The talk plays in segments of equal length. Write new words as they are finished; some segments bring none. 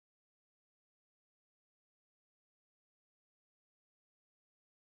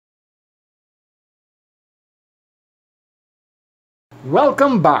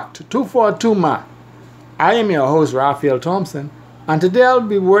Welcome back to 242 Math. I am your host Raphael Thompson, and today I'll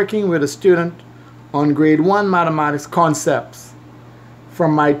be working with a student on grade 1 mathematics concepts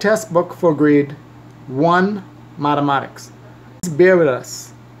from my test book for grade 1 mathematics. Please bear with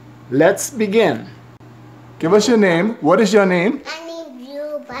us. Let's begin. Give us your name. What is your name? My name's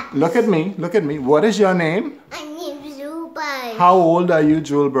Jewel. Look at me. Look at me. What is your name? My name's Jewel. How old are you,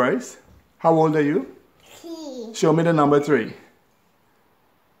 Jewel Bryce? How old are you? 3. Show me the number 3.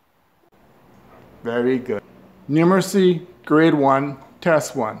 Very good. Numeracy, grade 1,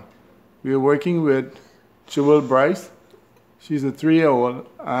 test 1. We are working with Jewel Bryce. She's a 3-year-old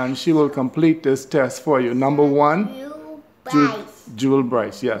and she will complete this test for you. Number 1, Jewel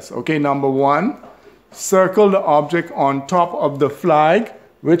Bryce, yes. Okay, number 1, circle the object on top of the flag.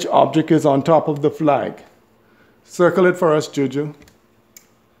 Which object is on top of the flag? Circle it for us, Juju.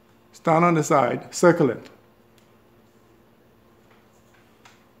 Stand on the side, circle it.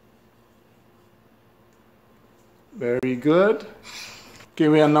 Very good. Okay,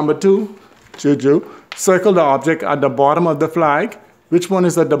 we are number 2. Juju. Circle the object at the bottom of the flag. Which one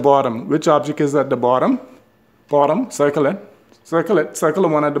is at the bottom? Which object is at the bottom? Bottom. Circle it. Circle it. Circle the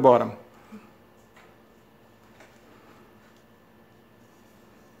one at the bottom.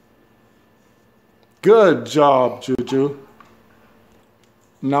 Good job, Juju.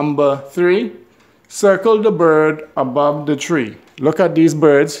 Number 3. Circle the bird above the tree. Look at these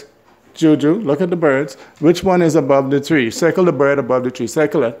birds. Juju, look at the birds. Which one is above the tree? Circle the bird above the tree.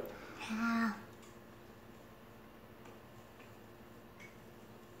 Circle it.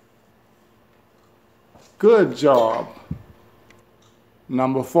 Good job.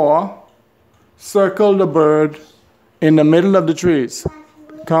 Number 4. Circle the bird in the middle of the trees.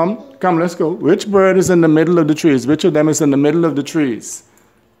 Come, let's go. Which bird is in the middle of the trees? Which of them is in the middle of the trees?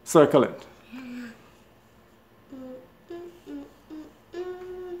 Circle it.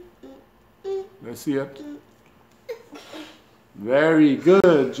 Let's see it. Very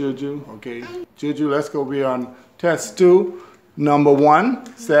good, Juju. Okay, Juju, let's go. We're on test 2. Number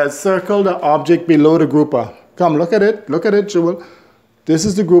 1 says circle the object below the grouper. Come, look at it. Look at it, Jewel. This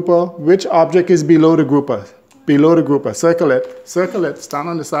is the grouper. Which object is below the grouper? Below the grouper. Circle it. Circle it. Stand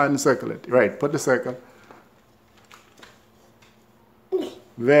on the side and circle it. Right, put the circle.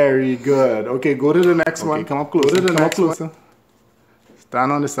 Very good. Okay, go to the next one. Come up closer. Go to the next one.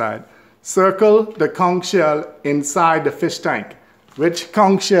 Stand on the side. Circle the conch shell inside the fish tank. Which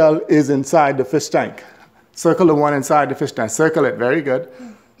conch shell is inside the fish tank? Circle the one inside the fish tank. Circle it. Very good.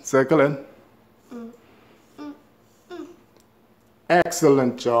 Circle it.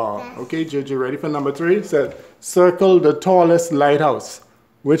 Excellent job. Okay, Juju, ready for number 3? It says, circle the tallest lighthouse.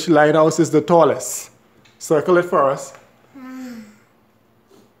 Which lighthouse is the tallest? Circle it for us.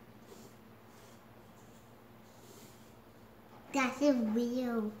 That's a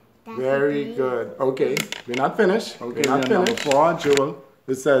wheel. Very good. Okay, we're not finished. Okay, we're not finished. Number 4, Jewel.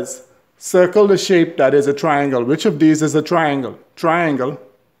 It says, circle the shape that is a triangle. Which of these is a triangle? Triangle.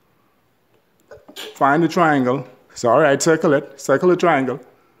 Find the triangle. It's all right. Circle it. Circle the triangle.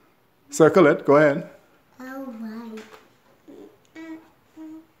 Circle it. Go ahead. All right.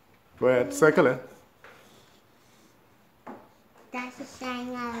 Go ahead. Circle it. That's a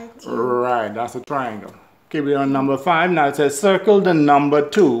triangle too. Right. That's a triangle. Okay, we're on number 5. Now it says circle the number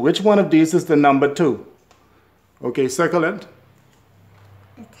 2. Which one of these is the number 2? Okay, circle it.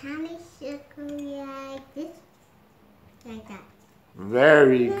 A tiny circle like this. Like that.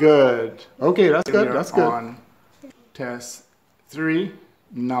 Very good. Okay, that's good. That's good. On test 3,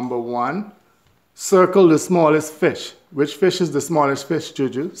 number 1. Circle the smallest fish. Which fish is the smallest fish,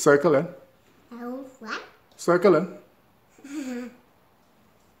 Juju? Circle it. Oh, what? Circle it.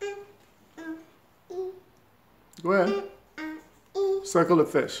 Go ahead. Circle the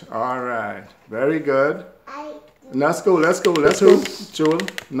fish. All right. Very good. Let's go. Jewel.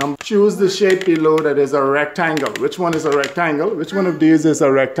 Choose the shape below that is a rectangle. Which one is a rectangle? Which one of these is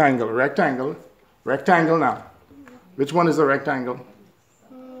a rectangle? Rectangle. Rectangle now. Which one is a rectangle?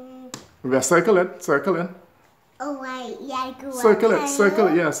 Well, circle it. Circle it. Oh, right. Yeah, go Circle it. Circle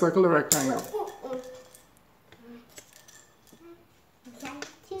it. Yeah, circle the rectangle.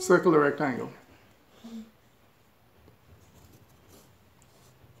 Circle the rectangle.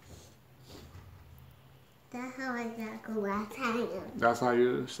 That's how I circle a rectangle. That's how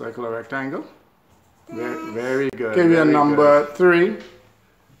you circle a rectangle? Very good. Okay, we are number 3.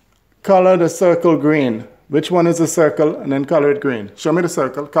 Color the circle green. Which one is a circle? And then color it green. Show me the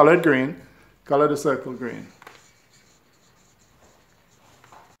circle. Color it green. Color the circle green.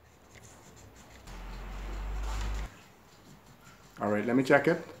 All right, let me check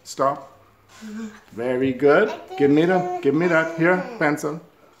it. Stop. Very good. Give me that. Here, pencil.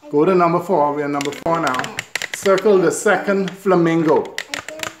 Go to number 4. We're number 4 now. Circle the second flamingo.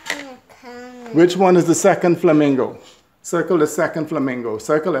 Which one is the second flamingo? Circle the second flamingo.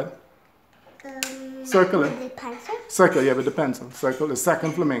 Circle it. Circle it. With the pencil? Circle, yeah, with the pencil. Circle the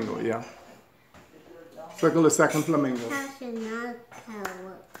second flamingo, yeah. Circle the second flamingo. How should not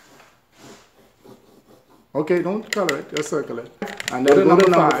color? Okay, don't color it, just circle it. And then go to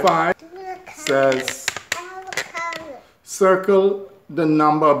number 5. Says, circle the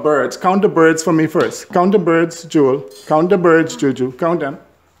number of birds. Count the birds for me first. Count the birds, Jewel. Count the birds, Juju. Count them.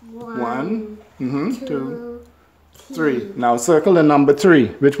 1, 2, 3. Now circle the number 3.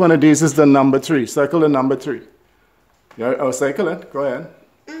 Which one of these is the number 3? Circle the number 3. Yeah, oh, circle it. Go ahead.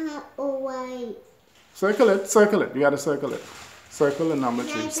 Oh, wait. Circle it. Circle it. You gotta circle it. Circle the number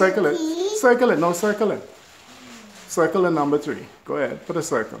 3. Circle it. Circle it. No, circle it. Circle the number 3. Go ahead. Put a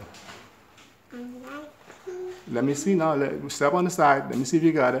circle. Let me see now. Step on the side. Let me see if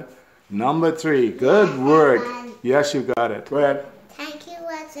you got it. Number 3. Good work. Yes, you got it. Go ahead. Thank you for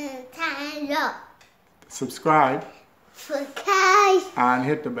watching Untitled. Subscribe. Subscribe. And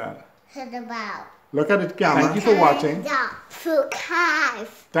hit the bell. Hit the bell. Look at the camera. Thank you for watching. Subscribe.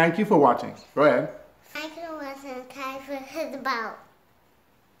 Thank you for watching. Go ahead. Thank you for watching. Thank you for hit the bell.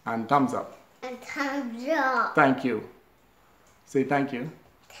 And thumbs up. And thumbs up. Thank you. Say thank you.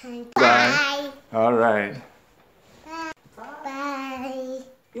 Thank you. Bye. All right. Bye.